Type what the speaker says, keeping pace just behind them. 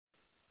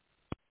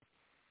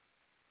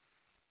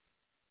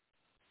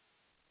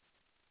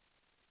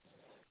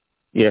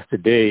Yes,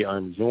 today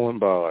I'm joined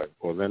by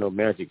Orlando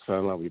Magic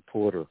sideline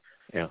reporter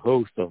and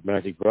host of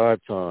Magic Drive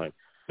Time,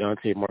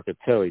 Dante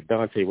Marchitelli.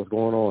 Dante, what's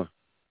going on?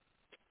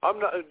 I'm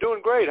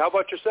doing great. How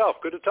about yourself?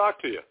 Good to talk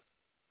to you.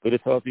 Good to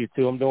talk to you,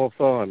 too. I'm doing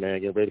fine,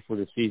 man. Getting ready for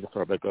the season.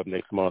 Start back up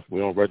next month.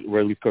 We're on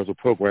regularly scheduled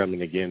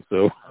programming again,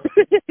 so.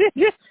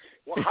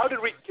 Well,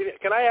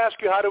 can I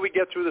ask you, how do we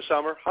get through the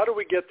summer? How do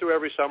we get through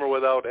every summer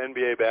without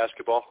NBA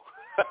basketball?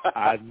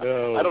 I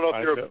know. I don't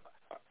know if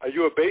are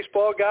you a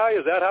baseball guy?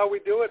 Is that how we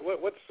do it?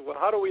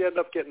 How do we end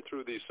up getting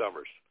through these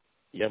summers?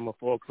 Yeah, I'm a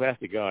Fall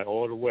Classic guy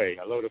all the way.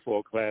 I love the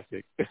Fall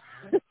Classic.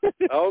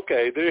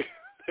 Okay, there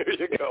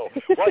you go.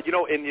 Well, you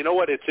know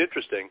what? It's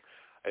interesting,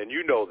 and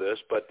you know this,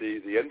 but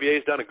the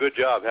NBA's done a good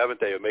job, haven't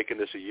they, of making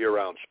this a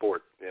year-round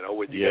sport?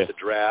 When you get the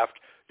draft,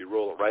 you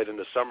roll it right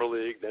into summer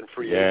league, then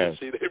free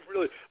agency.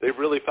 They've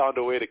really found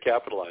a way to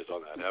capitalize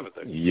on that, haven't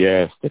they?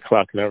 Yes, the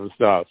clock never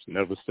stops.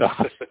 Never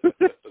stops.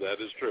 That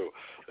is true.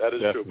 That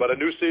is true. But a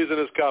new season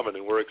is coming,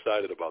 and we're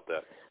excited about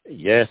that.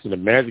 Yes, and the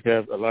Magic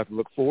have a lot to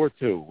look forward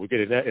to. We'll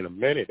get into that in a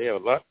minute. They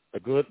have a lot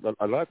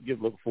to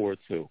look forward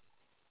to.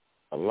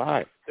 A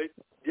lot.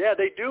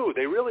 They do.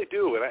 They really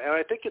do. And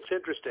I think it's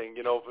interesting.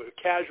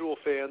 Casual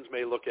fans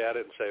may look at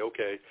it and say,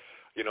 okay,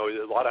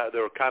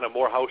 there are kind of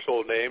more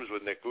household names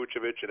with Nick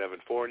Vucevic and Evan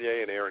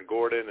Fournier and Aaron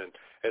Gordon,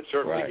 and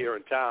certainly here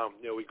in town,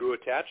 we grew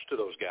attached to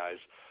those guys.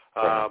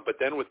 But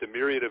then with the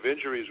myriad of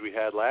injuries we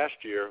had last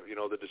year,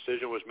 the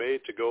decision was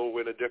made to go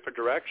in a different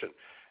direction.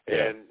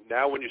 Yeah. And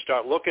now when you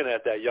start looking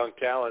at that young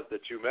talent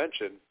that you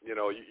mentioned,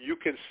 you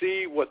can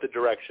see what the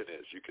direction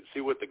is. You can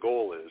see what the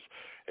goal is.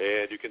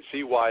 And you can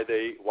see why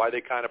they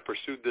kind of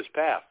pursued this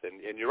path.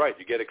 And you're right.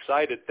 You get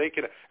excited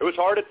thinking it was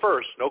hard at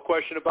first, no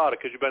question about it,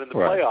 because you've been in the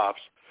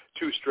playoffs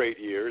 2 straight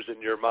years,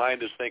 and your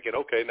mind is thinking,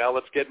 okay, now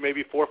let's get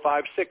maybe 4,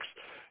 5, 6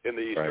 in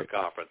the Eastern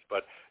Conference.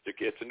 But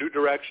it's a new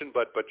direction,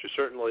 but you're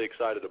certainly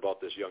excited about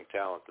this young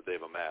talent that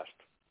they've amassed.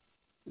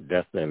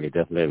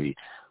 Definitely.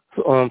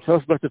 So, tell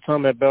us about the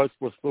time at Bally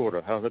Sports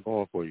Florida. How's it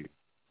going for you?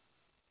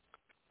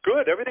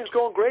 Good. Everything's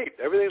going great.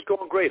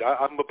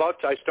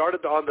 I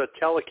started on the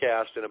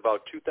telecast in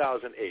about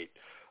 2008.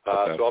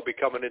 So I'll be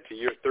coming into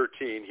year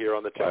 13 here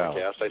on the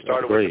telecast. Wow. I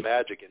started with the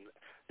Magic in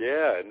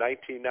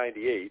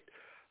 1998,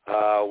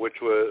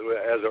 which was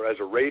as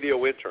a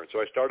radio intern. So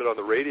I started on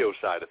the radio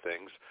side of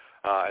things,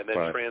 and then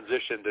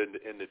transitioned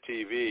into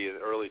TV in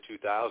the early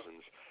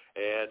 2000s.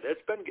 And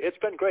it's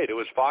been great. It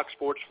was Fox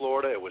Sports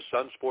Florida. It was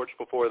Sun Sports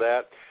before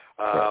that.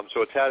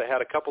 So it's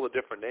had a couple of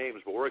different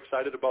names, but we're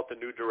excited about the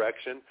new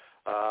direction.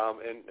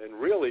 And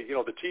really,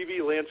 the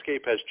TV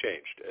landscape has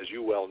changed, as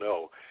you well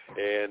know.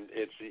 And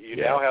you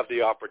now have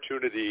the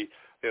opportunity,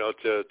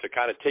 to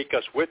kind of take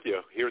us with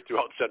you here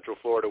throughout Central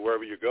Florida,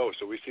 wherever you go.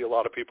 So we see a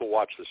lot of people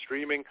watch the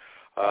streaming.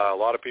 A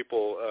lot of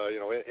people,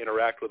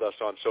 interact with us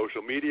on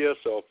social media.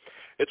 So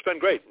it's been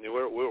great.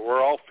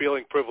 We're all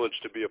feeling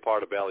privileged to be a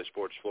part of Bally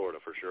Sports Florida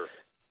for sure.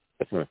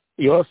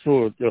 You're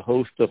also the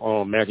host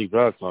of Magic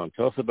Drive Time.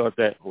 Tell us about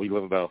that, what you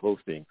love about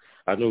hosting.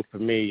 I know for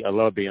me, I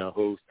love being a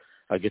host.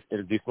 I get to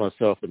introduce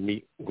myself and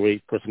meet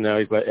great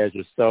personalities like as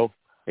yourself.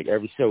 Like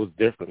every show is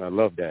different. I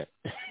love that.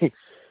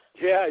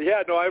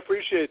 No, I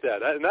appreciate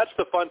that. And that's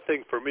the fun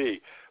thing for me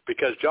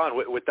because, John,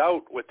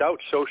 without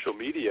social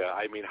media,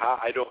 I mean,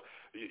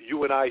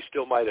 you and I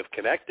still might have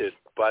connected,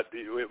 but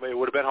it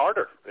would have been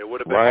harder. It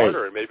would have been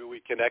harder, and maybe we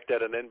connect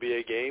at an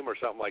NBA game or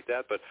something like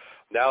that. But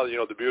now,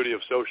 the beauty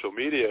of social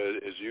media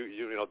is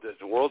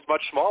the world's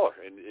much smaller,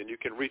 and you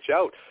can reach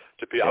out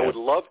to people. I would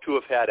love to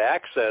have had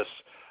access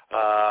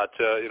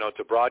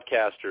to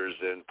broadcasters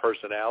and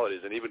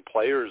personalities and even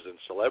players and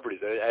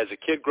celebrities as a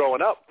kid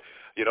growing up.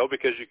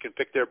 Because you can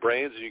pick their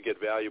brains and you get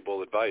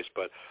valuable advice.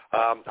 But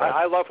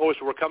I love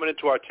hosting. We're coming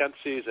into our 10th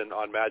season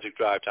on Magic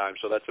Drive Time,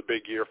 so that's a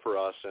big year for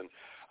us. And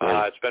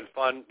it's been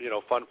fun,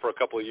 fun for a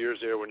couple of years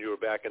there when you were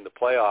back in the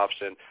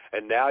playoffs.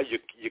 And now you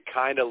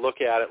kind of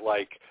look at it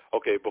like,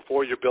 okay,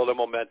 before you're building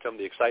momentum,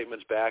 the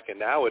excitement's back, and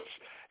now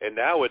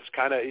it's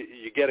kind of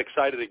you get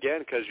excited again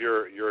because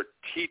you're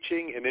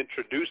teaching and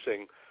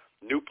introducing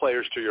new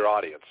players to your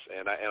audience,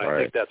 and I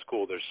think that's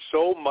cool. There's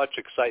so much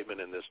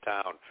excitement in this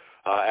town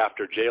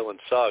after Jalen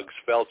Suggs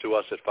fell to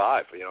us at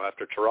 5.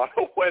 After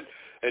Toronto went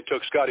and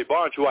took Scotty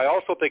Barnes, who I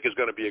also think is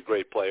going to be a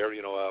great player.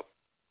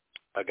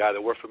 A guy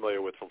that we're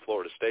familiar with from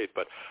Florida State.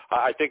 But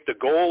I think the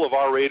goal of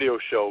our radio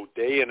show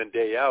day in and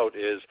day out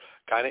is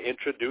kind of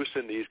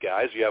introducing these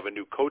guys. You have a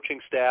new coaching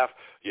staff.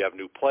 You have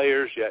new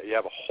players. You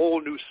have a whole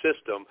new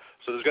system.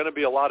 So there's going to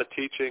be a lot of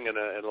teaching and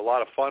a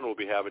lot of fun we'll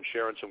be having,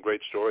 sharing some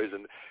great stories.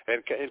 And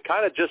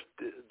kind of just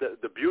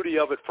the beauty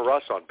of it for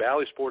us on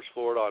Bally Sports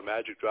Florida on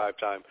Magic Drive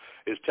Time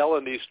is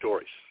telling these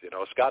stories.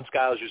 Scott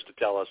Skiles used to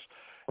tell us,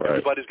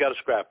 everybody's got a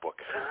scrapbook.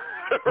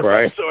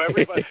 Right. So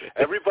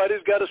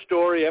everybody's got a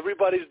story.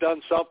 Everybody's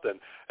done something.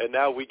 And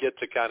now we get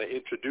to kind of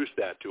introduce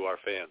that to our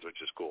fans,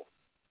 which is cool.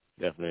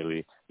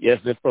 Definitely. Yes,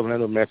 this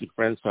Orlando Magic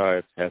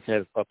franchise has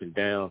had up and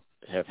down,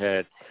 have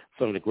had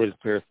some of the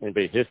greatest players in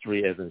NBA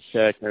history, as in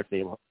Shaq,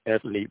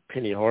 Anthony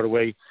Penny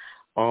Hardaway.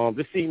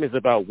 This team is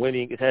about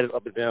winning. It had its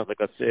up and downs,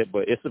 like I said,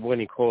 but it's a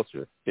winning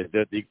culture. It's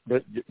that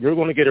you're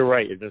going to get it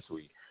right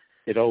eventually.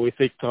 It always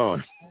takes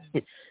time.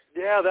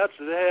 Yeah,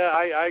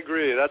 I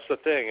agree. That's the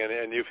thing,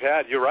 and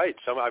you're right.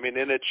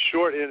 In its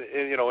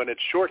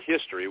short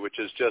history, which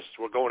is just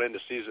we're going into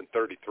season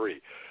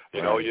 33.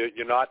 You know,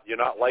 you're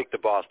not like the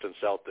Boston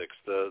Celtics,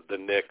 the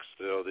Knicks,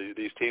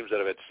 these teams that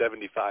have had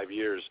 75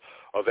 years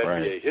of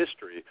NBA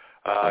history.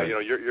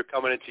 You're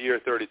coming into year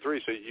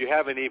 33, so you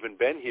haven't even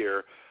been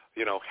here,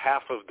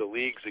 half of the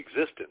league's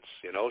existence,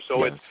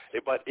 So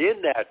but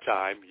in that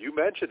time, you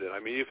mentioned it. I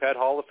mean, you've had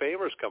Hall of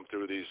Famers come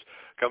through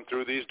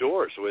these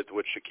doors with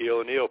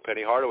Shaquille O'Neal,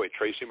 Penny Hardaway,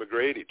 Tracy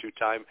McGrady,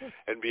 two-time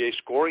NBA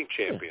scoring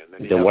champion.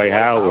 And Dwight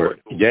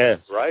Howard. Yes.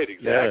 Right,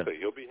 exactly. Yeah.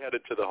 He'll be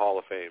headed to the Hall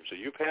of Fame. So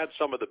you've had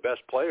some of the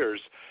best players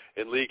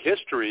in league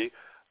history,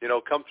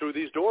 come through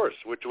these doors,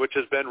 which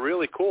has been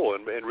really cool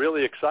and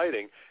really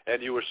exciting.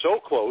 And you were so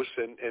close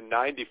in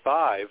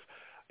 95.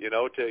 You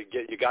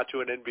got to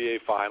an NBA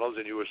Finals,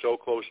 and you were so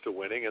close to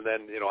winning. And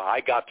then, I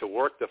got to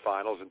work the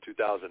Finals in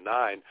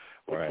 2009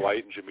 with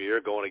Dwight and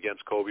Jameer going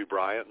against Kobe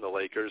Bryant and the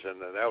Lakers, and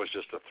that was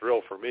just a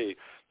thrill for me.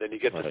 Then you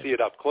get to see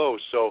it up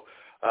close. So,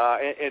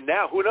 and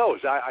now, who knows?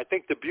 I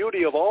think the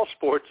beauty of all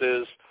sports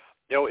is,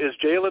 is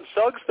Jalen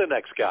Suggs the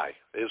next guy?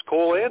 Is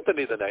Cole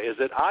Anthony the next? Is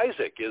it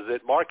Isaac? Is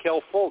it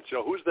Markelle Fultz?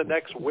 Who's the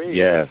next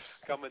wave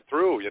coming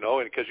through?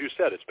 And because you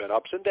said it's been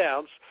ups and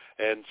downs,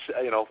 and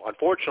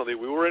unfortunately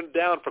we were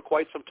down for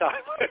quite some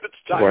time.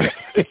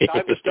 It's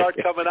time to start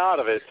coming out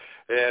of it,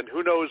 and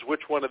who knows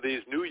which one of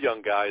these new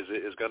young guys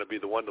is going to be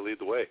the one to lead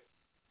the way.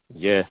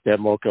 Yes, that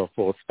Markelle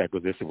Fultz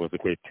acquisition was a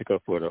great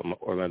pickup for the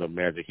Orlando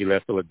Magic. He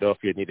left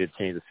Philadelphia, needed to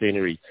change the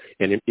scenery,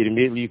 and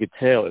immediately you could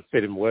tell it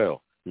fit him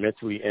well.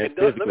 Mentally and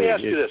physically. Let me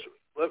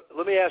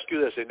ask you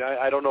this, and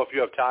I don't know if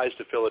you have ties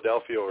to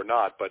Philadelphia or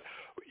not, but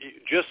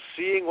just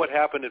seeing what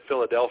happened in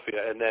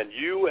Philadelphia, and then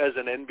you as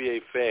an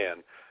NBA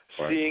fan,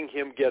 seeing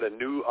him get a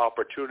new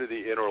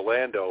opportunity in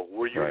Orlando,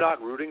 were you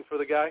not rooting for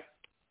the guy?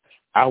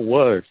 I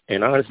was,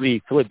 and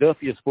honestly,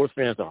 Philadelphia sports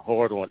fans are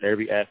hard on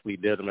every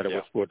athlete there, no matter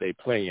what sport they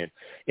play in.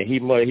 And he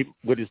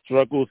with his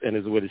struggles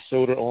and with his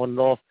shoulder on and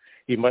off,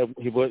 he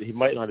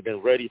might not have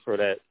been ready for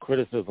that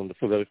criticism the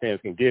Philadelphia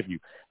fans can give you,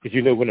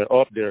 because when they're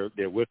up,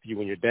 they're with you.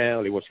 When you're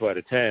down, they want you out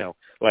of town.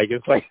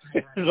 It's like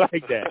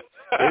that.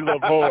 They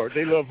love hard.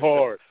 They love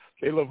hard.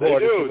 They do.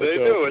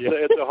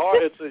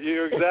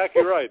 You're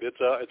exactly right. It's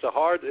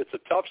a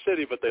tough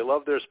city, but they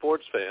love their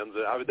sports fans.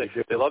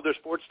 They love their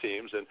sports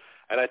teams, and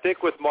I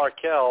think with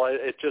Markelle,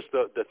 it just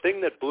the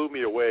thing that blew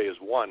me away is,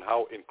 one,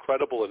 how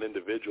incredible an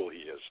individual he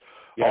is.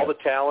 Yeah. All the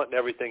talent and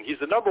everything. He's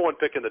the number one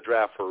pick in the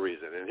draft for a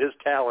reason, and his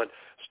talent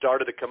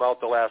started to come out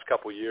the last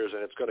couple of years,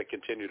 and it's going to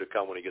continue to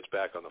come when he gets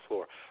back on the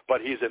floor.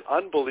 But he's an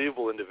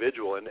unbelievable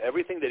individual, and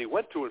everything that he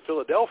went through in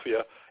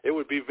Philadelphia, it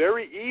would be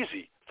very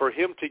easy for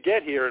him to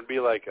get here and be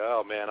like,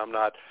 oh, man, I'm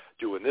not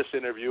doing this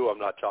interview, I'm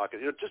not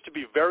talking, just to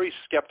be very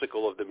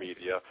skeptical of the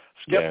media,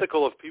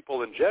 skeptical of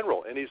people in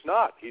general, and he's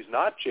not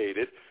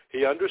jaded.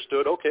 He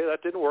understood, okay,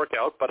 that didn't work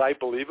out, but I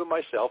believe in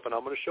myself, and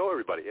I'm going to show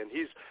everybody. And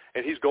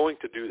he's going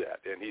to do that,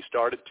 and he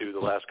started to the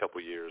last couple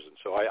of years. And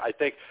so I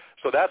think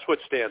that's what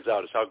stands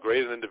out, is how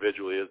great an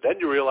individual he is. Then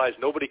you realize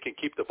nobody can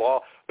get the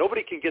ball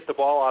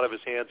out of his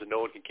hands, and no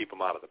one can keep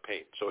him out of the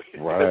paint. So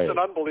it's an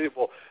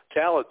unbelievable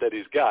talent that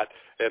he's got,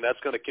 and that's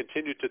going to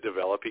continue to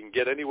develop. He can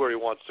get anywhere he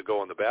wants to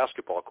go on the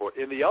basketball court.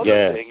 And the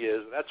other thing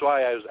is, that's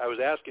why I was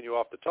asking you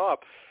off the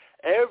top,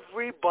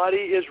 everybody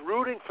is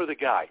rooting for the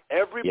guy.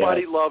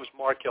 Everybody loves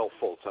Markelle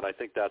Fultz, and I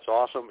think that's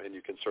awesome, and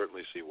you can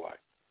certainly see why.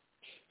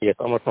 Yes,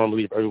 I'm a firm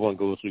believer everyone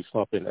goes through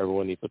something.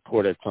 Everyone needs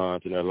support at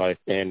times in their life.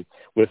 And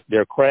with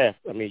their craft,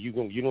 you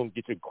don't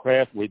get your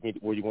craft where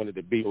you want it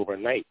to be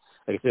overnight.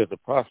 Like I said, it's a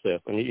process.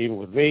 Even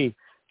with me,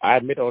 I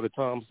admit all the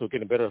time I'm still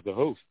getting better as a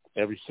host.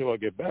 Every show I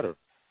get better.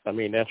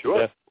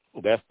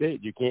 That's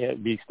it. You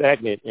can't be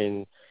stagnant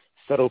and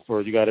settle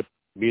for it. You got to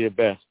be the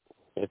best.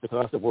 And it's a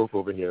constant work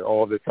over here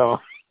all the time.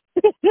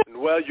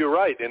 Well, you're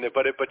right,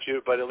 but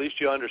at least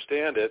you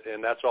understand it,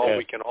 and that's all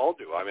we can all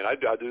do. I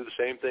do the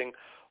same thing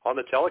on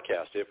the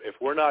telecast. If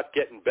we're not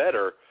getting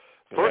better,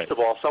 first of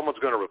all, someone's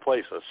going to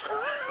replace us.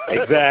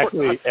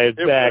 Exactly.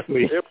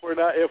 If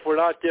we're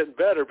not getting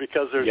better,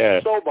 because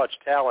there's so much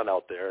talent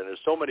out there, and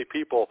there's so many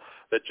people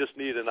that just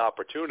need an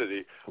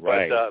opportunity.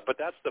 Right. But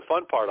that's the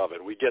fun part of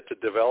it. We get to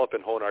develop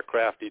and hone our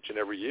craft each and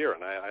every year,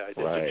 and I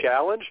think it's a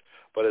challenge.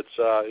 But it's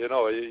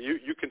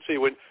you can see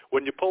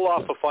when you pull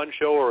off a fun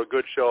show or a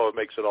good show, it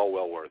makes it all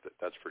well worth it.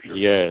 That's for sure.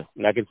 Yeah,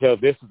 and I can tell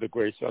this is a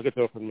great show. I can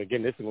tell from the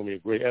beginning this is going to be a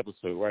great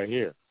episode right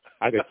here.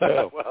 I can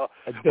tell. Well,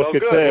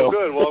 good.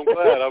 Well,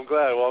 I'm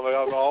glad.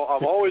 Well,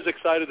 I'm always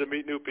excited to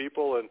meet new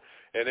people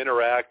and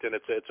interact, and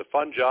it's a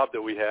fun job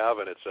that we have,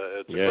 and it's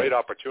a great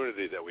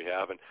opportunity that we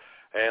have.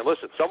 And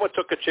listen, someone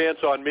took a chance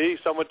on me,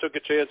 someone took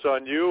a chance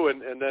on you,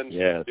 and then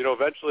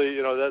eventually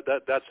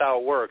that's how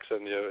it works,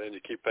 and you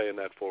keep paying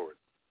that forward.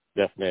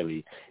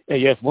 Definitely.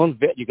 And yes, one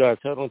vet you guys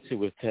held on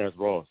to is Terrence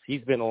Ross.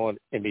 He's been on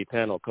NBA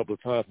panel a couple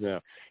of times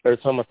now. Every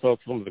time I talk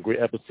to him, it's a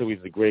great episode. He's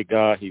a great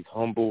guy. He's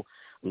humble.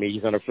 I mean,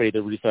 he's unafraid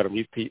to reach out and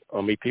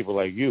meet people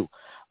like you.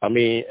 I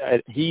mean,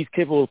 he's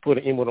capable of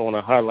putting anyone on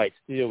a highlight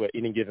still at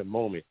any given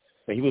moment.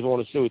 And he was on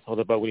the show, he talked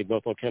about when he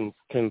dunked on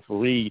Ken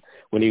Fareed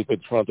when he was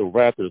with the Toronto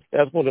Raptors.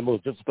 That's one of the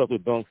most disrespectful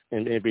dunks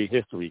in NBA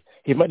history.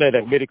 He might not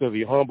admit it because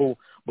he's humble,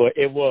 but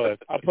it was.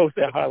 I post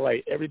that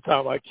highlight every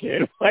time I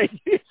can. Like,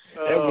 that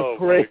was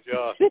crazy.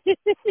 Oh, my God.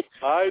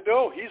 I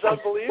know. He's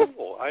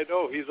unbelievable.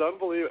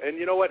 And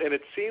you know what? And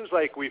it seems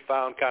like we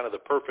found kind of the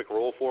perfect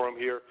role for him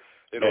here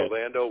in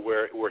Orlando,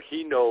 where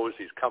he knows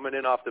he's coming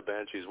in off the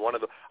bench. He's one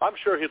of the – I'm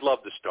sure he'd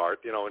love to start,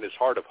 in his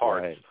heart of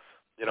hearts. Right.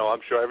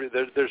 I'm sure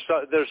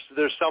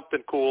there's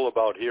something cool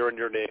about hearing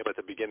your name at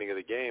the beginning of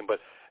the game, but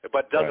it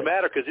doesn't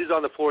matter because he's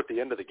on the floor at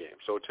the end of the game.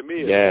 So to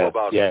me, it's more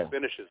about who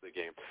finishes the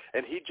game.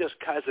 And he just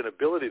has an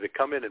ability to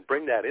come in and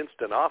bring that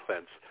instant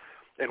offense.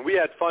 And we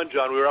had fun,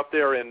 John. We were up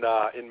there in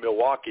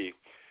Milwaukee,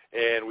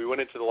 and we went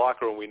into the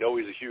locker room. We know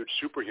he's a huge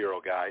superhero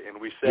guy, and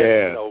we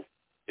said,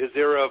 is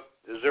there a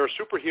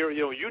superhero?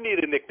 You need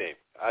a nickname,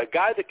 a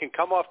guy that can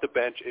come off the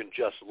bench and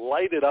just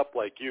light it up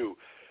like you.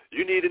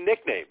 You need a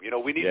nickname.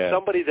 We need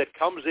somebody that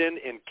comes in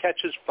and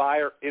catches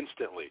fire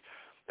instantly.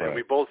 And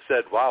we both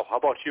said, wow, how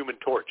about Human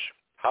Torch?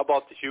 How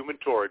about the Human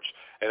Torch?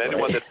 And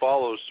anyone that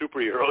follows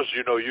superheroes,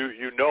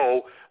 you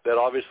know that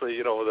obviously,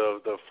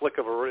 the flick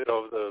of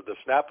the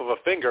snap of a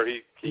finger,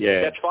 he can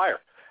catch fire.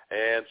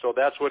 And so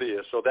that's what he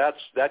is. So that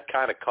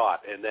kind of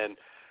caught. And then,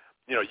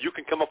 you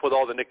can come up with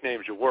all the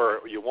nicknames you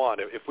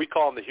want. If we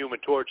call him the Human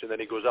Torch and then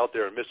he goes out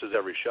there and misses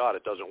every shot,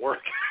 it doesn't work.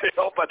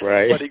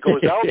 But he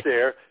goes out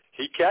there.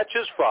 He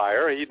catches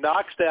fire. He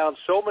knocks down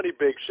so many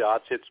big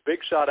shots, hits big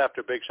shot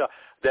after big shot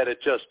that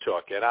it just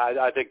took. And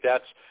I think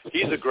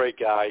he's a great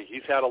guy.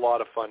 He's had a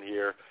lot of fun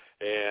here.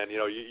 And,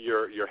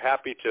 you're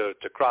happy to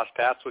cross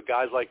paths with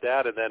guys like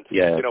that. And then,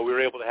 we were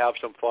able to have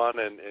some fun.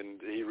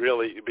 And he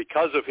really,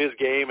 because of his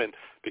game and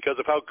because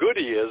of how good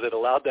he is, it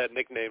allowed that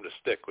nickname to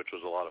stick, which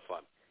was a lot of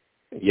fun.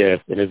 Yes,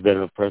 and his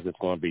veteran presence is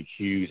going to be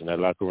huge in that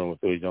locker room with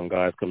those young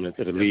guys coming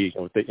into the league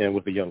and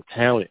with the young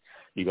talent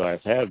you guys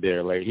have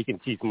there. Like, he can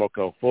teach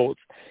Markelle Fultz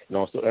and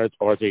also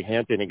R.J.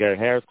 Hampton and Gary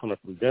Harris coming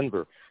from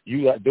Denver.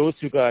 You got those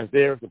two guys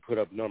there can put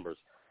up numbers.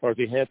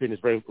 R.J. Hampton is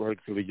very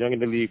relatively young in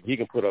the league. He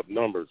can put up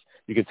numbers.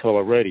 You can tell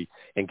already.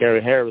 And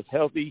Gary Harris,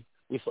 healthy,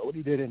 we saw what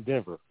he did in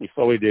Denver. Right.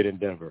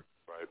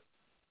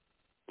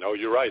 No,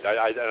 you're right. And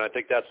I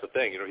think that's the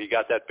thing. He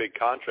got that big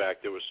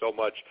contract. There was so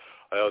much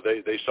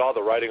they saw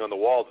the writing on the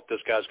wall that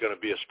this guy's going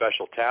to be a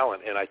special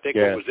talent. And I think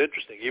what was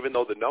interesting, even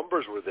though the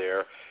numbers were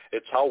there,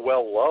 it's how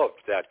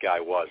well-loved that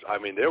guy was. I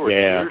mean, there was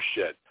ear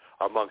shit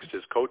amongst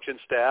his coaching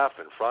staff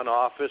and front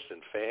office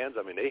and fans.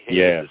 I mean, they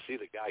hated to see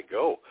the guy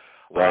go.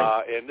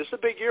 Right. And this is a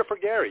big year for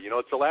Gary.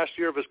 It's the last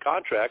year of his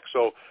contract.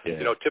 So,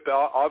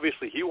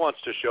 obviously he wants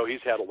to show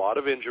he's had a lot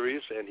of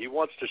injuries, and he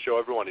wants to show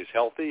everyone he's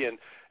healthy, and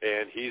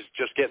he's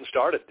just getting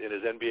started in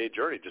his NBA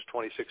journey, just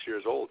 26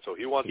 years old. So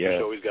he wants to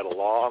show he's got a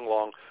long,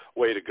 long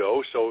way to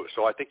go. So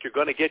I think you're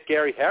going to get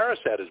Gary Harris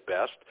at his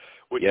best,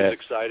 which is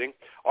exciting.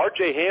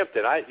 R.J.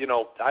 Hampton, I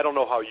don't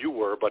know how you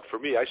were, but for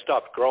me, I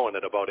stopped growing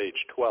at about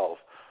age 12.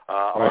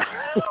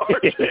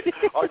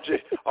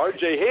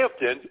 R.J.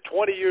 Hampton,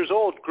 20 years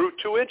old, grew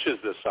 2 inches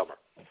this summer.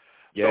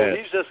 So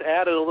he's just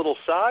added a little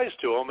size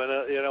to him,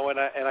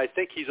 and I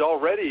think he's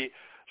already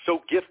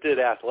so gifted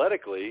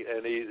athletically,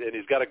 and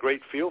he's got a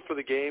great feel for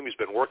the game. He's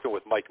been working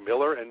with Mike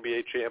Miller,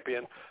 NBA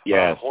champion,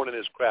 honing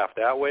his craft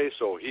that way.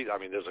 So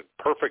there's a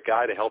perfect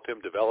guy to help him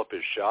develop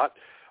his shot.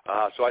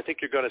 So I think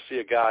you're going to see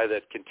a guy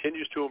that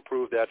continues to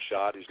improve that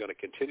shot. He's going to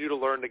continue to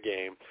learn the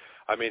game.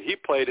 I mean, he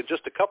played in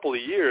just a couple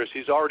of years.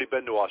 He's already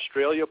been to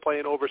Australia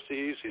playing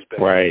overseas. He's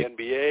been in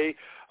the NBA.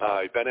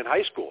 He's been in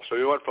high school. So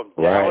he went from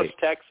Dallas,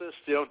 Texas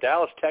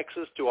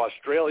to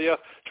Australia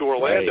to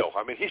Orlando.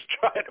 I mean, he's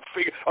trying to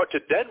to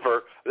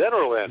Denver, then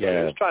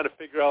Orlando. He's trying to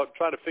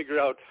figure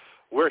out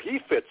where he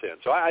fits in.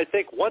 So I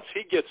think once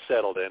he gets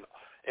settled in,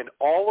 and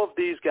all of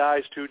these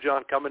guys, too,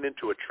 John, coming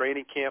into a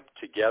training camp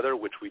together,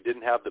 which we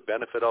didn't have the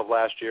benefit of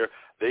last year.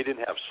 They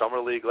didn't have summer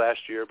league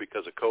last year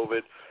because of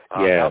COVID.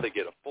 Now they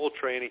get a full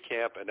training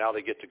camp, and now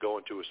they get to go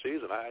into a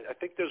season. I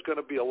think there's going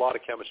to be a lot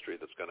of chemistry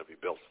that's going to be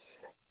built.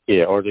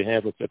 Yeah, R.J.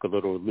 Hampton took a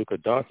little Luka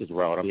Doncic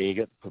route. I mean, he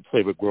got to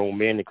play with grown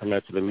men to come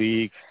out to the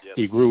league. Yes.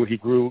 He grew,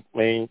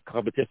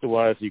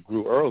 competition-wise, he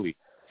grew early.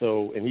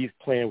 So, and he's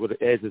playing with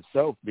the edge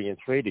itself, being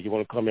traded. He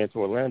want to come into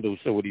Orlando,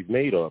 show what he's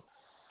made of.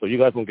 So you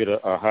guys gonna get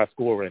a high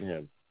score in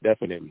him,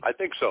 definitely. I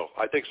think so.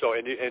 And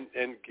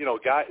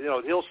guy,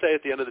 he'll say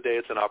at the end of the day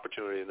it's an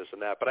opportunity and this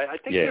and that. But I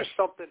think there's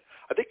something.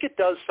 I think it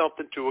does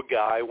something to a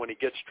guy when he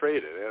gets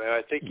traded, and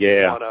I think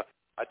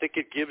I think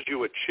it gives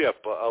you a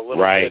chip a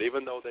little bit,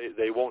 even though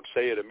they won't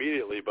say it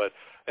immediately. But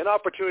an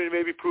opportunity to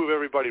maybe prove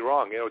everybody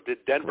wrong. Did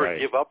Denver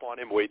give up on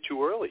him way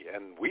too early?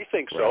 And we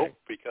think so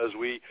because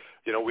we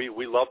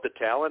love the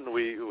talent and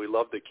we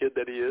love the kid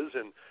that he is,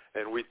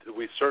 and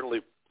we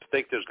certainly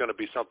think there's going to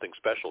be something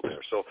special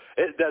there. So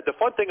the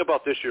fun thing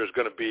about this year is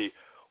going to be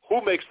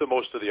who makes the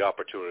most of the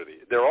opportunity?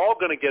 They're all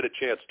going to get a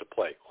chance to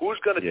play. Who's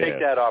going to take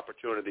that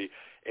opportunity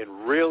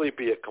and really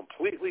be a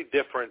completely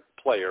different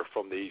player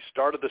from the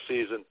start of the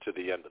season to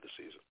the end of the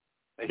season?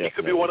 And he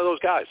could be one of those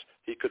guys.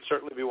 He could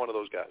certainly be one of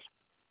those guys.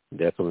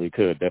 Definitely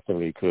could.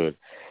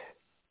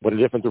 But a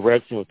different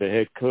direction with the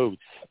head coach,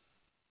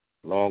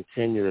 long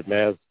tenured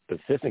Mavs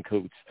assistant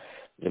coach,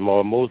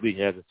 Jamal Mosley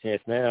has a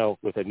chance now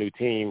with a new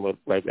team,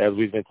 like as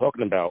we've been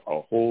talking about,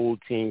 a whole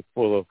team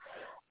full of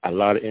a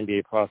lot of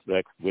NBA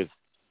prospects which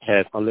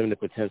has unlimited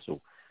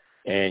potential.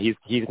 And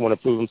he's going to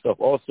prove himself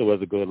also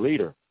as a good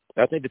leader.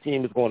 I think the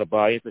team is going to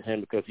buy into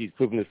him because he's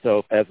proven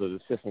himself as an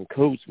assistant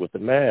coach with the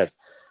Mavs.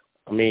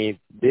 I mean,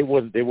 they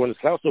weren't a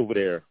slouch over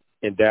there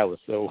in Dallas,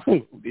 so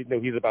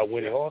he's about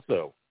winning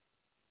also.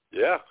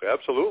 Yeah,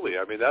 absolutely.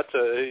 I mean,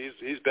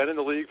 he's been in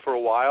the league for a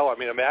while. I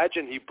mean,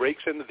 imagine he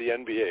breaks into the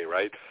NBA,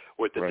 right,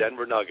 with the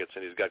Denver Nuggets,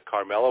 and he's got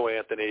Carmelo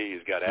Anthony,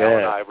 he's got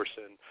Allen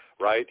Iverson,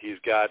 right? He's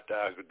got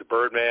the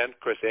Birdman,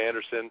 Chris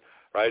Anderson,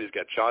 right? He's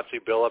got Chauncey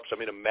Billups. I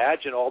mean,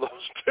 imagine all those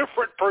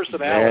different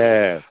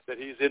personalities that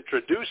he's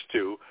introduced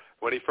to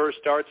when he first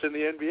starts in the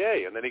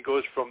NBA, and then he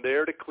goes from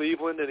there to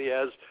Cleveland, and he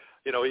has.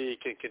 He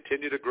can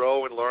continue to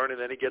grow and learn,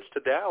 and then he gets to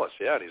Dallas.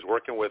 Yeah, and he's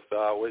working with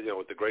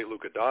the great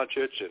Luka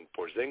Doncic and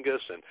Porzingis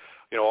and,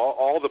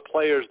 all the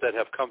players that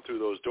have come through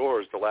those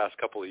doors the last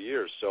couple of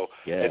years. So,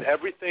 and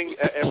everything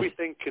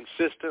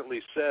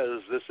consistently says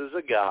this is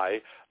a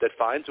guy that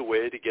finds a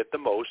way to get the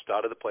most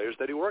out of the players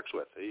that he works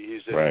with.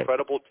 He's an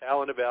incredible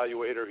talent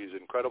evaluator. He's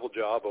an incredible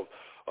job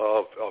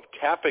of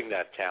tapping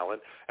that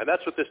talent, and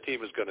that's what this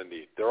team is going to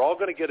need. They're all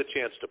going to get a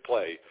chance to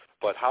play,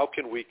 but how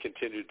can we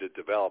continue to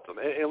develop them?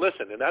 And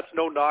listen, and that's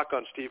no knock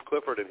on Steve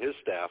Clifford and his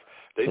staff.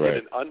 They did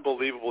an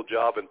unbelievable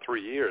job in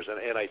 3 years,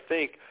 and I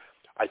think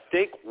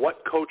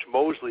what Coach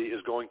Mosley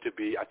is going to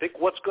be, I think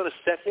what's going to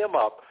set him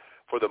up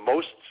for the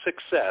most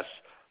success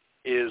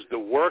is the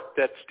work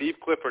that Steve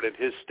Clifford and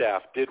his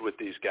staff did with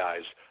these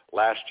guys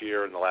last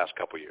year and the last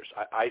couple of years.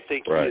 I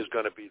think he is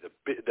going to be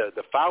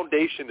the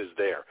foundation is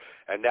there,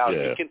 and now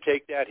he can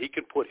take that, he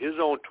can put his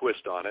own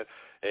twist on it,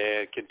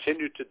 and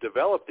continue to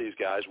develop these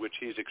guys, which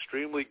he's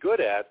extremely good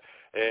at.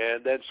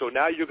 And then so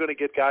now you're going to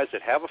get guys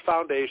that have a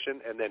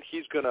foundation, and then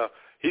he's going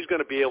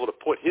to be able to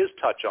put his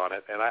touch on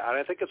it, and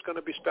I think it's going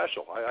to be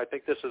special. I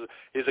think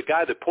he's a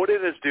guy that put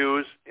in his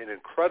dues, an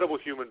incredible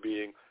human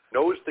being,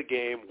 knows the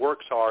game,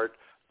 works hard,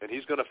 and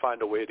he's going to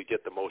find a way to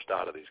get the most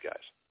out of these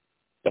guys.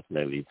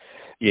 Definitely.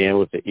 Yeah, and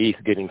with the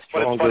East getting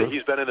stronger. But it's funny,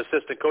 he's been an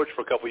assistant coach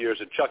for a couple of years,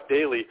 and Chuck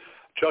Daly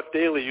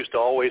used to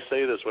always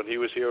say this when he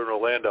was here in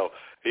Orlando.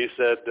 He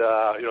said,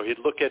 he'd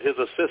look at his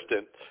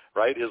assistant,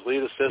 right, his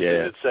lead assistant,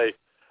 and say,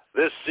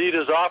 "This seat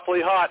is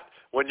awfully hot.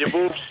 When you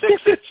move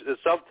 6 inches,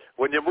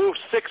 when you move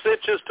 6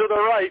 inches to the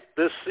right,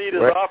 this seat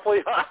is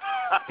awfully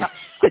hot."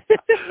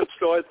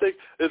 So I think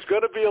it's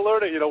going to be a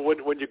learning.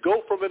 When you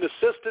go from an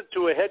assistant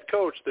to a head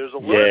coach, there's a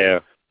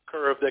learning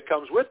curve that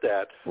comes with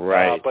that.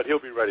 Right. But he'll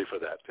be ready for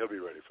that.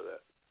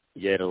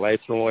 Yeah, the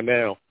lights are on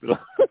now.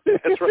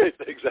 That's right,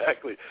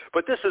 exactly.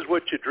 But this is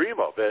what you dream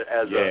of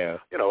as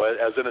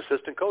as an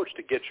assistant coach,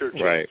 to get your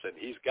chance. Right. And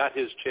he's got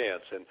his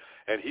chance,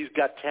 and he's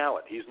got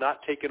talent. He's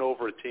not taking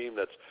over a team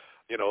that's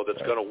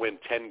going to win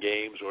 10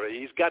 games, or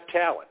he's got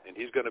talent, and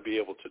he's going to be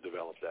able to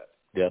develop that.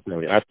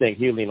 Definitely. I think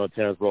he'll lean on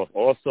Terrence Ross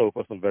also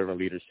for some veteran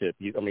leadership.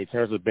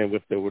 Terrence has been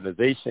with the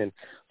organization,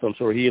 so I'm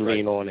sure he'll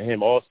lean on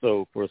him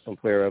also for some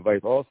player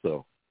advice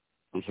also.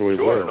 I'm sure he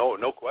will.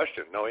 No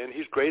question. No, and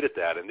he's great at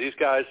that. And these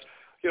guys,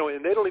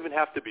 and they don't even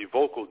have to be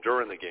vocal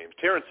during the games.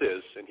 Terrence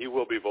is, and he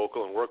will be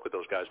vocal and work with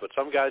those guys. But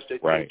some guys, they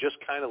just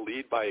kind of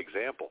lead by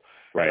example.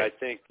 Right. And I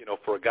think,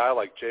 for a guy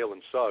like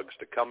Jalen Suggs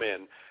to come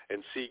in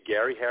and see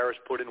Gary Harris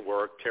put in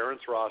work,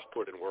 Terrence Ross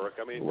put in work.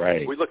 I mean,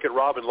 we look at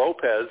Robin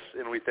Lopez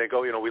and we think,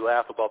 we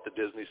laugh about the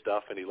Disney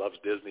stuff and he loves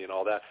Disney and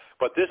all that.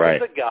 But this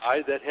is a guy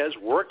that has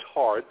worked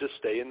hard to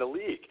stay in the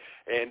league.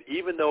 And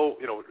even though,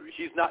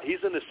 he's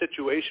in a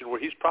situation where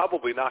he's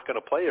probably not going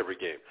to play every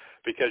game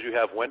because you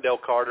have Wendell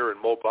Carter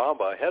and Mo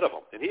Bamba ahead of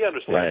him. And he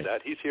understands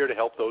that. He's here to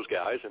help those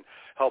guys and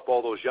help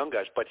all those young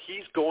guys. But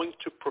he's going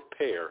to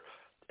prepare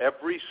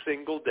every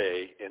single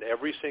day in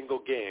every single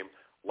game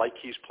like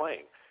he's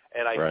playing.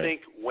 And I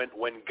think when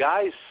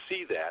guys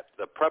see that,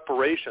 the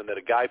preparation that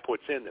a guy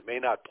puts in that may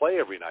not play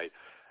every night,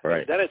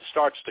 then it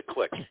starts to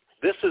click.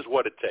 This is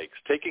what it takes.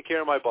 Taking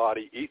care of my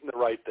body, eating the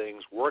right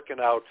things, working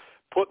out,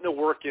 putting the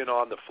work in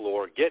on the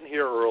floor, getting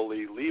here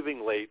early,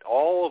 leaving late,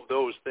 all of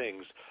those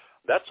things.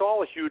 That's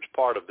all a huge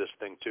part of this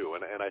thing, too.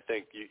 And I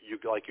think, you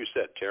like you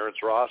said, Terrence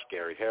Ross,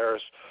 Gary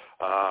Harris,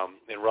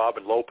 and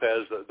Robin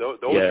Lopez, those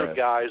are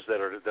guys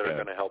that are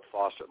going to help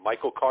foster.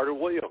 Michael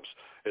Carter-Williams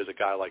is a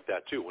guy like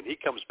that, too, when he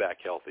comes back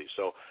healthy.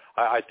 So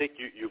I think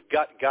you've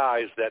got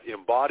guys that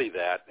embody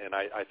that, and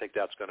I think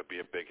that's going to be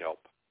a big help.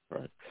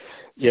 Right.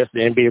 Yes, the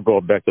NBA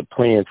brought back the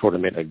play-in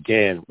tournament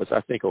again, which I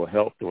think will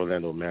help the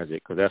Orlando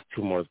Magic because that's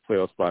 2 more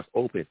playoff spots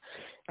open.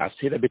 I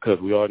say that because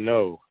we all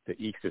know the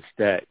East is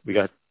stacked. We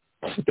got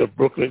the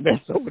Brooklyn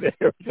Nets over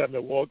there, got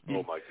Milwaukee.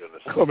 Oh my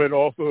goodness! Coming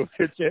off of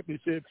the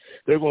championship,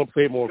 they're going to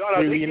play more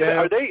freely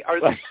now.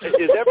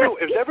 Is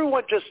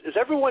everyone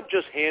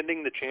just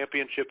handing the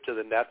championship to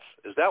the Nets?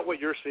 Is that what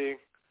you're seeing?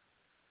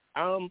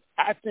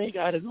 I think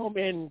I don't know,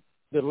 man.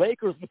 The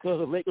Lakers, because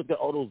the Lakers got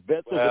all those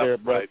bets over there,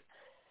 but right.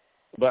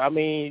 But I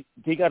mean,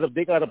 they gotta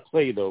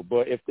play though.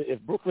 But if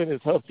Brooklyn is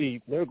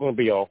healthy, they're going to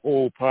be a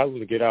whole problem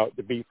to get out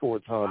to beat 4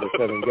 times in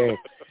 7 games.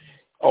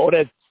 Oh,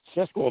 that's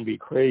just going to be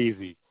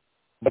crazy.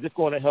 But it's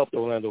going to help the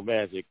Orlando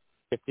Magic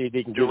if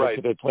they can get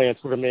into the playing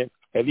tournament,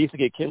 at least to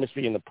get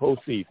chemistry in the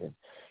postseason,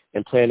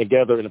 and playing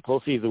together in the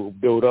postseason will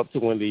build up to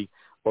when the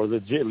or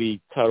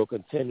legitimately title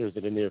contenders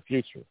in the near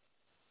future.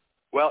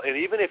 Well, and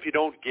even if you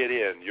don't get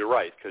in, you're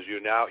right, because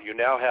you now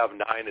have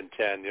 9 and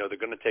 10. You know, they're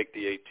going to take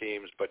the 8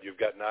 teams, but you've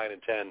got 9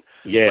 and 10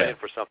 playing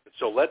for something.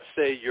 So let's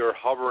say you're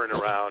hovering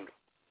around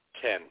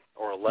 10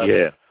 or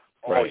 11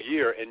 all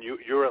year, and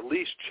you're at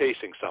least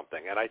chasing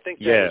something. And I think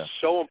that is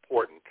so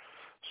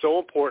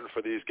important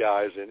for these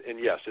guys. And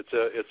yes,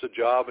 it's a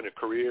job and a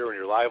career and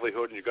your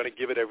livelihood, and you're going to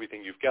give it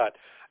everything you've got,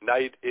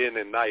 night in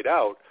and night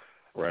out.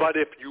 Right. But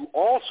if you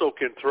also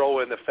can throw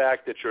in the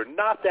fact that you're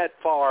not that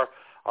far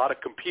out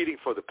of competing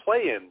for the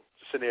play-in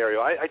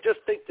scenario, I just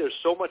think there's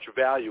so much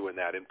value in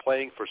that, in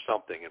playing for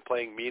something and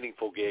playing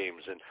meaningful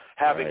games and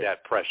having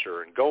that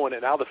pressure and going.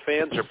 And now the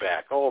fans are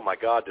back. Oh my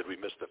God, did we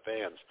miss the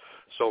fans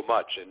so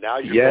much? And now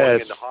you're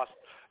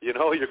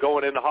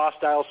going into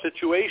hostile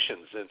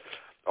situations, and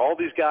all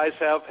these guys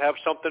have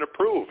something to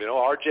prove. You know,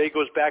 RJ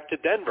goes back to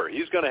Denver.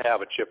 He's going to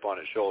have a chip on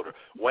his shoulder.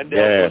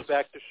 Wendell goes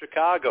back to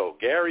Chicago.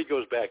 Gary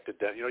goes back to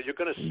Denver. You know, you're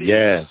going to see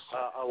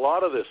a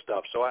lot of this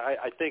stuff. So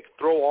I think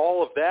throw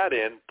all of that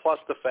in, plus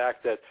the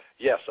fact that,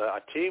 yes,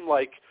 a team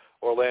like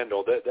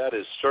Orlando, that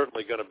is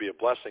certainly going to be a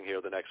blessing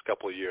here the next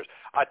couple of years.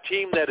 A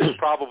team that is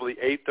probably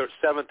 8th or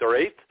 7th or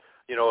 8th,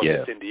 you know, if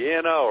it's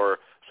Indiana or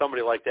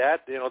somebody like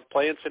that, you know, the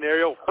play-in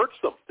scenario hurts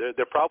them.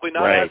 They're probably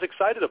not as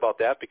excited about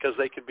that because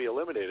they can be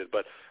eliminated.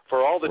 But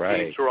for all the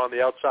teams who are on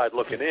the outside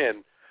looking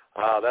in,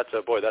 that's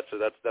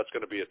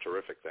going to be a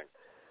terrific thing.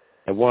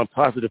 And one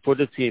positive for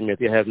this team, if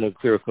they have no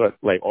clear-cut,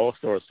 like,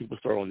 all-star or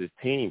superstar on this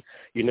team,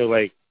 you know,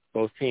 like,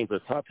 those teams are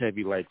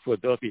top-heavy, like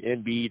Philadelphia,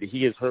 Embiid,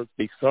 he is hurt,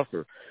 they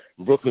suffer.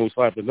 Brooklyn was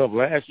fighting them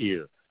last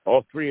year.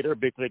 All 3 of their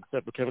big players,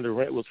 except for Kevin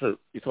Durant, was hurt.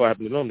 You saw what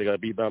happened to them. They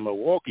got beat by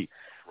Milwaukee.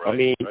 I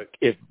mean,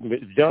 if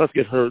Giannis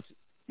gets hurt,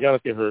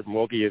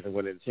 Milwaukee isn't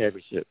winning the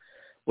championship.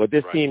 Well,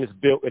 this team is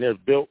built, and they're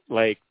built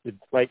like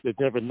the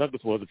Denver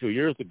Nuggets was a few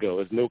years ago.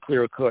 There's no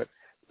clear-cut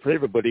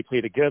favorite, but they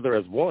play together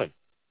as one,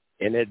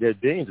 and they're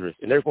dangerous.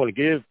 And they're going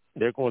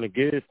to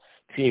give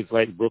teams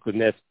like Brooklyn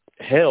Nets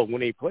hell when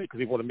they play because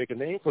they want to make a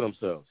name for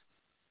themselves.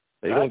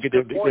 They're going to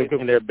give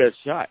them their best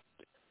shot.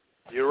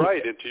 You're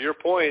right, and to your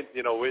point,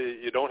 you know,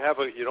 you don't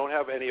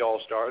have any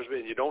all-stars,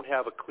 and you don't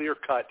have a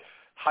clear-cut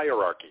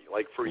hierarchy.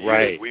 Like for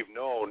years, we've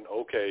known,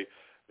 okay,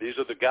 these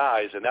are the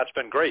guys, and that's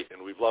been great,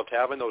 and we've loved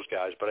having those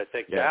guys. But I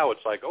think now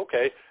it's like,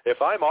 okay,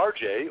 if I'm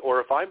RJ or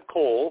if I'm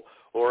Cole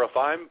or if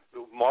I'm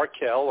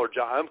Markelle or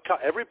John,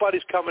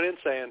 everybody's coming in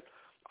saying,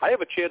 I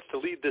have a chance to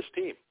lead this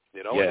team.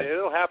 You know, and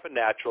it'll happen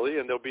naturally,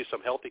 and there'll be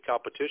some healthy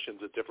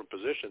competitions at different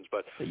positions.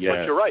 But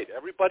you're right.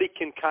 Everybody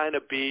can kind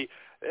of be.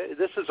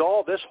 This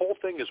whole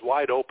thing is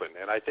wide open,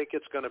 and I think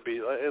it's going to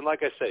be. And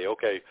like I say,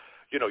 okay,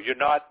 you know, you're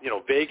not. You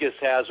know, Vegas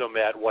has them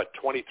at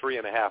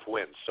 23.5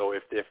 wins. So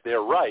if they're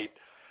right,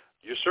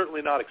 you're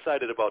certainly not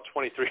excited about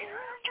 23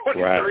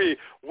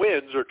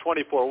 wins or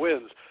 24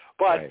 wins.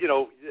 But, you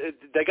know,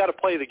 they got to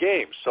play the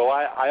game. So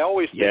I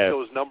always think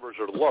those numbers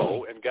are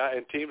low, and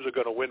teams are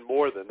going to win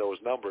more than those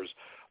numbers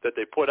that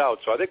they put out.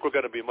 So I think we're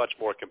going to be much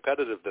more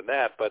competitive than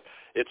that. But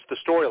it's the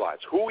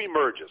storylines. Who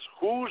emerges?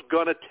 Who's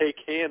going to take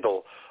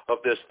handle of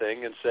this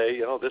thing and say,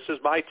 you know, this is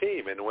my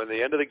team. And when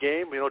the end of the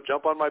game, you know,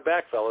 jump on my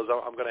back, fellas.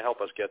 I'm going to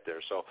help us get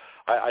there. So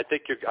I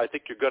think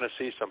you're going to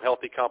see some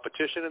healthy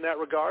competition in that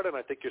regard, and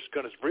I think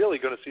you're really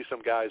going to see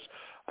some guys,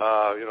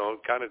 you know,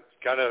 kind of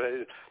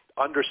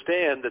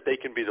understand that they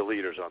can be the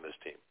leaders on this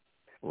team.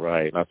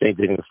 Right. I think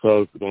they're going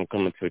to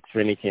come into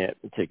training camp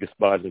and take a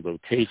spot in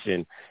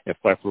rotation and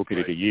fight for Rookie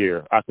of the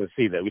Year. I can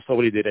see that. We saw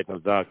what he did at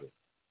Gonzaga.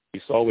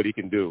 We saw what he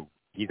can do.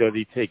 He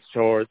takes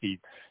charge.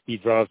 He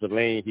drives the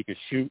lane. He can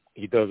shoot.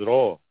 He does it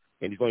all.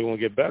 And he's only going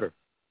to get better.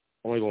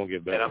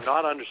 And I'm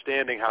not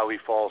understanding how he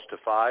falls to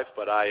 5,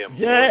 but I am.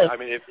 Yes. I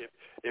mean,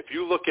 if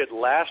you look at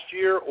last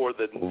year or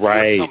the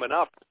year coming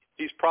up,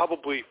 he's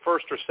probably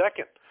first or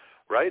second.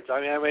 Right?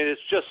 I mean,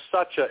 it's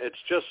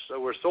just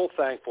we're so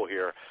thankful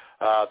here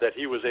that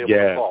he was able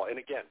to fall. And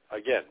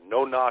again,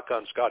 no knock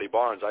on Scotty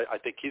Barnes. I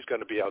think he's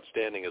going to be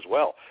outstanding as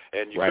well.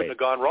 And you couldn't have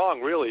gone wrong,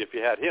 really, if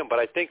you had him. But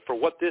I think for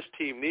what this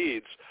team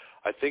needs,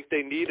 I think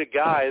they need a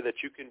guy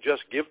that you can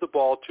just give the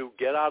ball to,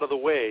 get out of the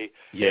way,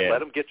 and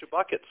let him get you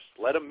buckets.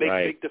 Let him make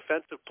big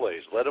defensive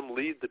plays. Let him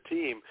lead the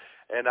team.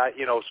 And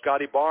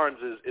Scotty Barnes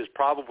is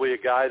probably a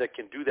guy that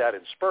can do that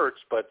in spurts,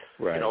 but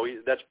you know,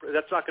 that's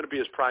not going to be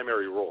his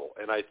primary role.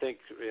 And I think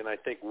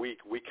we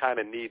kind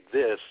of need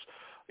this,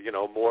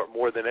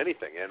 more than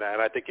anything. And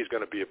I think he's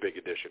going to be a big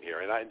addition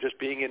here. And just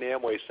being in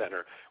Amway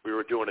Center, we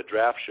were doing a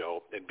draft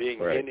show, and being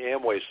in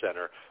Amway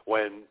Center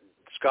when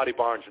Scotty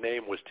Barnes'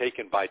 name was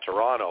taken by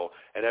Toronto,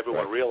 and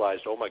everyone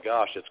realized, oh my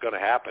gosh, it's going to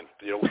happen.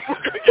 We're going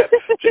to get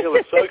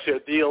Jalen Suggs here.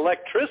 The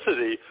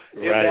electricity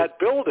in that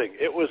building,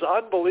 it was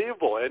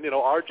unbelievable. And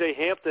R.J.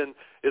 Hampton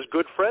is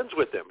good friends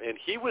with him, and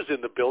he was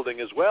in the building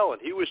as well,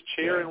 and he was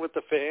cheering with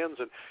the fans,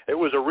 and it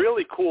was a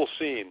really cool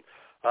scene.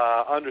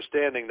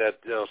 Understanding that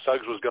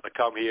Suggs was going to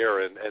come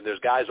here, and there's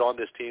guys on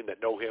this team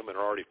that know him and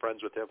are already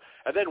friends with him.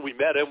 And then we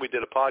met him, we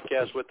did a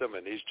podcast with him,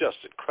 and he's just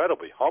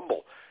incredibly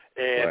humble.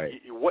 And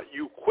what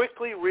you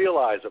quickly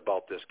realize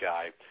about this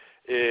guy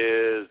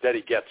is that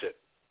he gets it,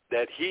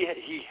 that he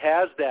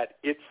has that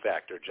it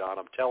factor, John.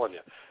 I'm telling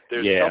you,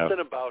 there's something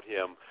about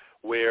him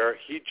where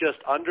he just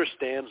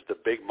understands the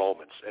big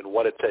moments and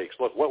what it takes.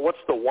 Look, what's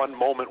the one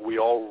moment we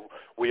all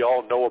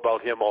know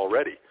about him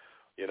already?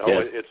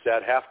 It's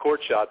that half-court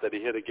shot that he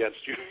hit against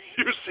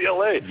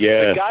UCLA.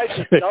 The guy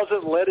just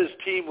doesn't let his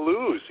team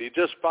lose. He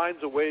just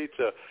finds a way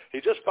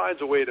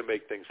to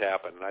make things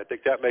happen, and I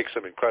think that makes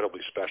him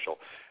incredibly special.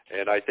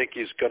 And I think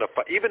he's going to,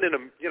 even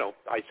in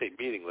I say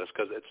meaningless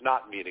because it's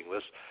not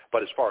meaningless,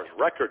 but as far as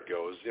record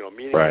goes,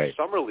 meaningless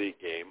summer league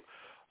game,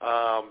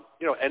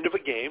 end of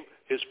a game,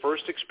 his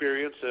first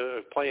experience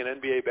playing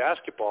NBA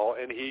basketball,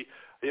 and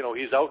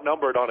he's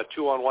outnumbered on a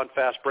 2-on-1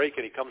 fast break,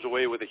 and he comes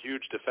away with a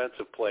huge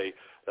defensive play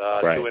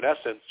to, in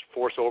essence,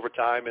 force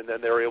overtime, and then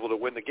they're able to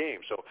win the game.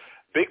 So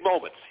big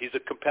moments. He's a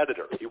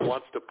competitor. He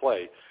wants to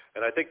play.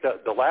 And I think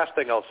that the last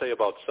thing I'll say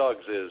about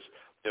Suggs is,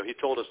 he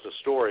told us the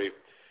story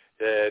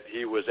that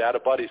he was at a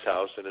buddy's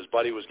house, and his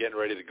buddy was getting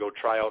ready to go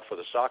try out for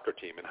the soccer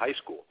team in high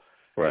school.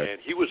 And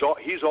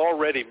he's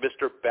already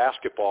Mr.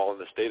 Basketball in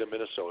the state of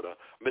Minnesota,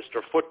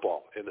 Mr.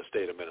 Football in the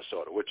state of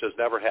Minnesota, which has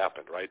never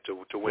happened,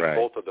 to win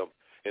both of them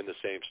in the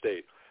same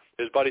state.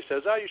 His buddy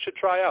says, you should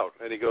try out.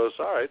 And he goes,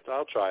 all right,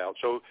 I'll try out.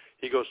 So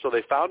he goes, so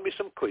they found me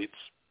some cleats,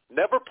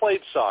 never played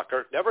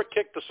soccer, never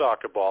kicked the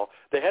soccer ball.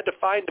 They had to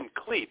find him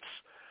cleats.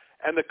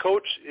 And the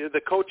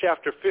coach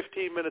after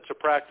 15 minutes of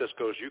practice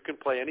goes, you can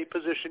play any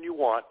position you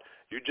want.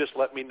 You just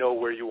let me know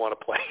where you want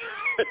to play.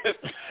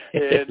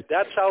 And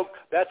that's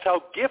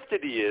how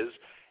gifted he is.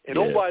 And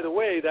oh, by the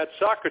way, that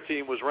soccer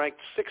team was ranked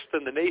 6th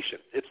in the nation.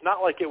 It's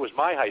not like it was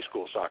my high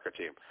school soccer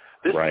team.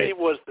 This team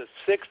was the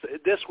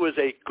 6th. This was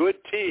a good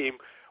team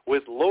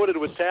loaded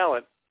with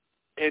talent,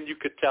 and you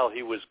could tell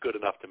he was good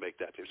enough to make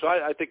that team. So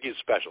I think he's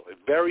special, a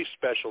very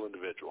special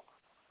individual.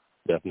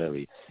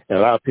 Definitely. And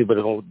a lot of people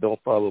that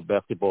don't follow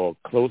basketball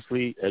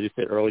closely, as you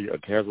said earlier, a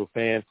casual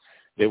fan,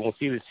 they won't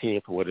see this team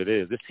for what it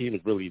is. This team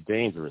is really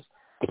dangerous.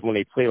 Because when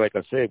they play, like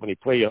I said, when they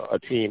play a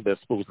team that's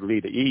supposed to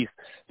lead the East,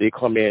 they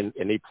come in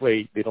and they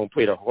don't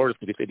play the hardest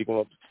because they say they're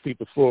going to sweep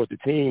the floor with the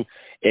team.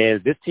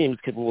 And this team is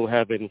capable of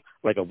having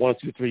like a 1,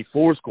 2, 3,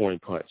 4 scoring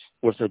punch,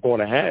 which they're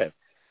going to have.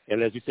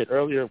 And as you said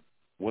earlier,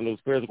 one of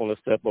those players are going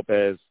to step up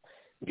as,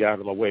 get out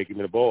of my way, give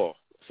me the ball.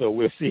 So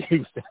we'll see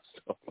who steps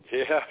up.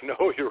 Yeah,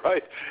 no, you're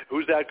right.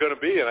 Who's that going to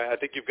be? And I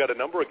think you've got a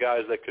number of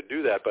guys that could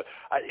do that. But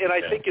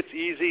I think it's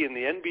easy. In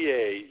the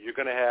NBA, you're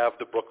going to have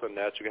the Brooklyn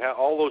Nets. You're going to have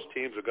all those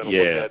teams are going to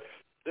look at.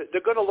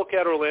 They're going to look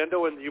at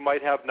Orlando, and you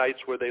might have nights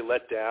where they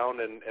let down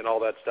and all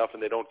that stuff,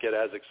 and they don't get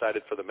as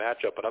excited for the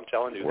matchup. But I'm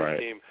telling you, this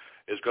team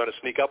is going to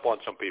sneak up on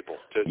some people.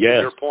 To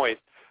your point,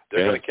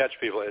 they're going to catch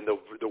people, and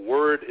the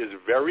word is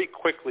very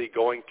quickly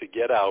going to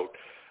get out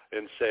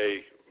and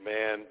say,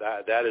 man,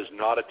 that is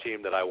not a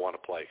team that I want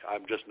to play.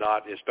 I'm just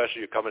not, especially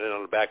you're coming in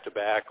on a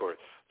back-to-back or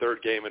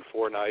third game in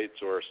 4 nights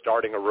or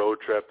starting a road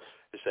trip.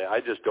 You say,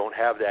 I just don't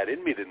have that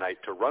in me tonight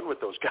to run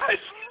with those guys.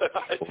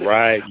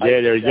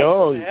 They're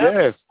young,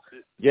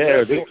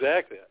 yes,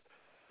 exactly.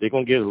 They're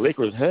going to give the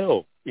Lakers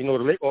hell. The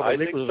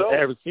Lakers'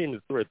 average team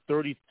is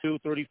 32,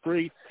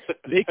 33.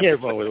 They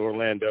can't run with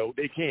Orlando.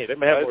 They can't.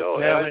 They have more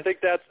talent. And I think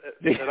that's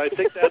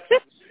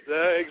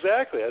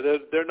exactly.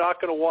 They're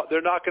not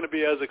going to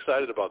be as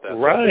excited about that.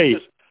 Right.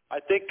 I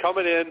think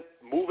coming in,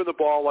 moving the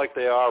ball like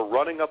they are,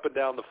 running up and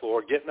down the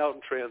floor, getting out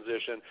in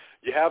transition,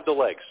 you have the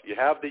legs. You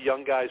have the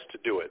young guys to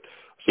do it.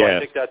 So I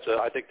think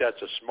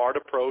that's a smart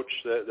approach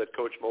that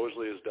Coach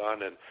Mosley has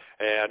done,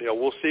 and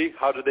we'll see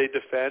how do they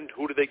defend,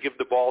 who do they give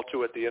the ball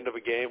to at the end of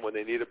a game when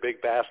they need a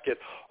big basket,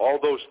 all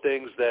those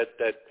things that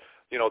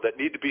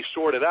need to be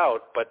sorted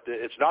out. But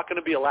it's not going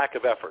to be a lack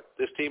of effort.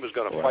 This team is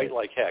going to fight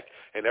like heck,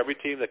 and every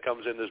team that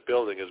comes in this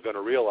building is going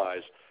to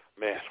realize,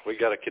 man, we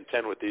got to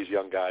contend with these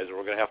young guys, and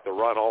we're going to have to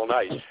run all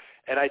night.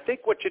 And I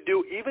think what you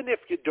do, even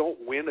if you don't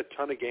win a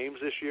ton of games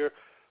this year.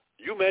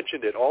 You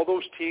mentioned it. All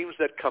those teams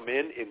that come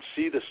in and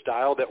see the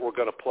style that we're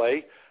going to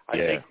play, I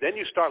think then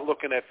you start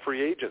looking at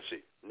free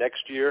agency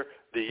next year,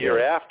 the year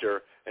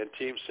after, and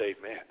teams say,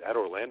 man, that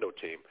Orlando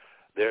team,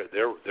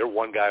 they're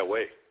one guy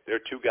away. They're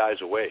 2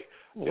 guys away.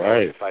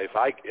 Right.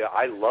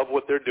 I love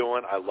what they're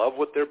doing. I love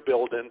what they're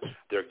building.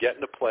 They're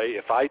getting to play.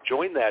 If I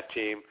join that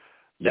team,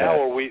 you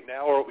know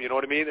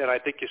what I mean? And I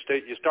think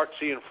you start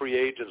seeing free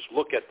agents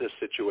look at this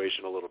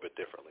situation a little bit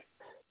differently.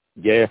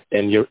 Yeah,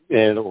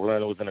 and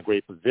Orlando's in a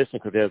great position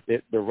because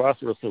the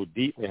roster is so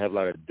deep and they have a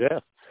lot of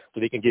depth. so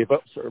they can give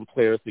up certain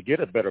players to get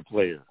a better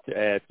player to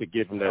add to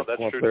give them that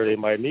one player they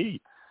might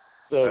need.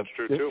 So that's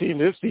true too.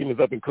 This team is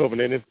up and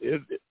coming, and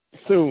it's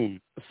soon.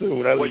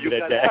 Well, you've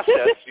got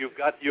assets.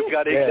 You've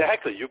got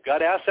exactly. You've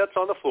got assets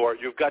on the floor.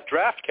 You've got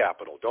draft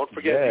capital. Don't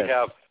forget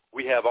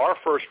we have our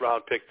first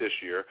round pick this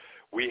year.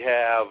 We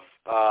have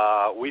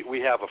we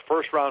have a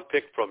first round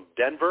pick from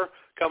Denver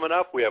coming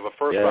up. We have a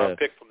first round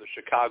pick from the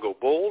Chicago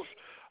Bulls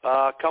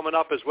coming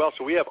up as well.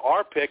 So we have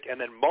our pick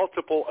and then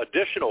multiple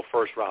additional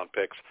first round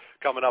picks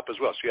coming up as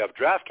well. So you have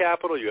draft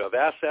capital, you have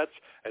assets,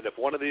 and if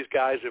one of these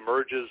guys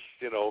emerges,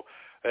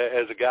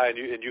 as a guy and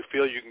you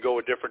feel you can go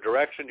a different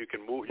direction, you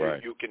can move,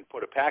 you can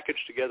put a package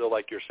together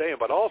like you're saying.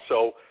 But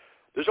also,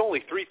 there's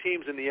only 3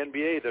 teams in the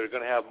NBA that are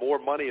going to have more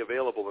money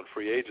available in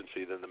free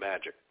agency than the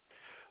Magic.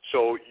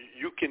 So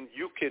you can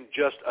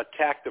just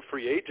attack the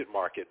free agent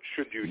market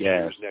should you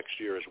choose next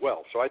year as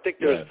well. So I think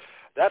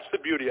that's the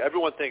beauty.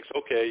 Everyone thinks,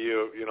 okay,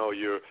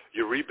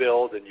 you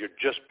rebuild and you're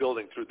just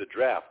building through the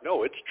draft.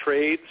 No, it's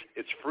trades,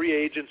 it's free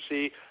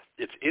agency,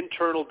 it's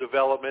internal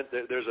development.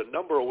 There's a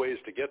number of ways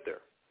to get there.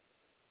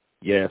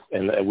 Yes,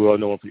 and we all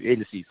know in free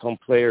agency, some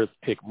players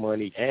pick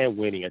money and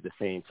winning at the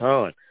same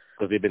time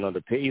because they've been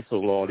underpaid so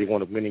long. They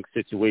want a winning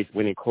situation,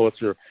 winning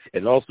culture,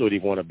 and also they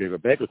want a bigger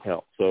bank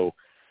account. So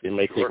they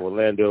may take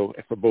Orlando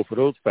for both of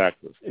those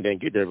factors and then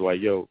get there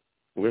like,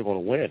 we're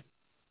going to win.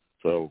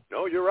 So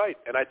no, you're right.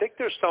 And I think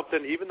there's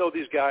something, even though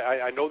these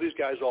guys, I know these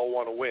guys all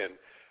want to win,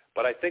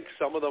 but I think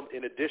some of them,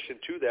 in addition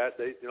to that,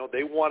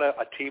 they want a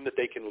team that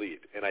they can lead.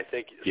 And I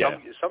think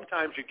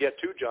sometimes you get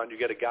John, you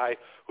get a guy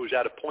who's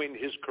at a point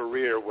in his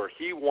career where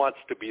he wants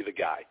to be the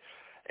guy.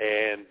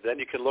 And then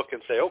you can look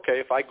and say, okay,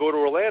 if I go to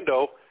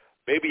Orlando,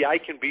 maybe I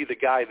can be the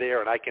guy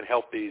there and I can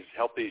help these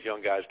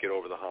young guys get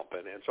over the hump.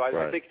 And so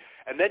I think,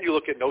 and then you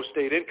look at no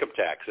state income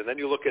tax, and then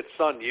you look at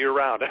sun year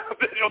round.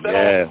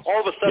 All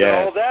of a sudden,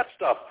 all that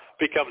stuff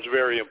becomes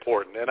very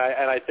important. And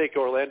I think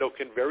Orlando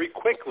can very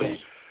quickly,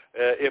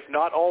 if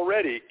not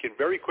already, can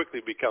very quickly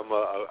become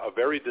a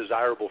very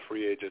desirable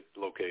free agent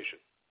location.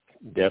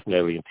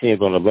 Definitely. And teams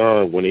going to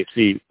learn when they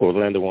see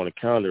Orlando on the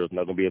calendar, it's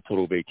not going to be a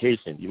total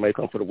vacation. You might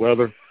come for the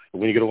weather, but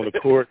when you get on the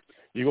court,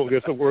 you're going to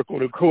get some work on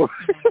the court.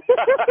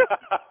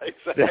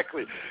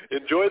 Exactly.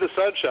 Enjoy the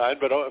sunshine,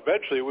 but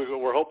eventually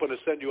we're hoping to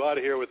send you out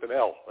of here with an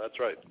L. That's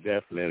right.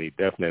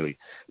 Definitely.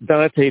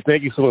 Dante,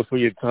 thank you so much for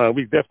your time.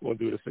 We definitely want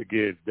to do this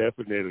again.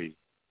 Definitely.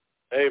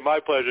 Hey, my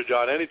pleasure,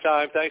 John.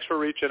 Anytime. Thanks for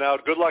reaching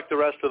out. Good luck the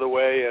rest of the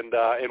way, and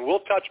we'll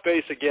touch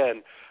base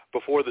again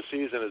before the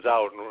season is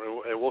out,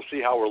 and we'll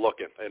see how we're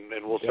looking,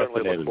 and we'll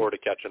certainly look forward to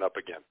catching up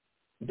again.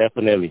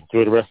 Definitely.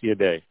 Enjoy the rest of your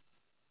day.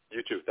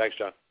 You too. Thanks,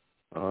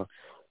 John.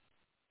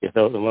 Yes,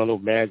 that was Orlando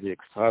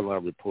Magic's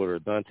sideline reporter,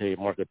 Dante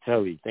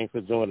Marchitelli. Thanks for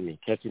joining me.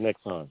 Catch you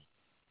next time.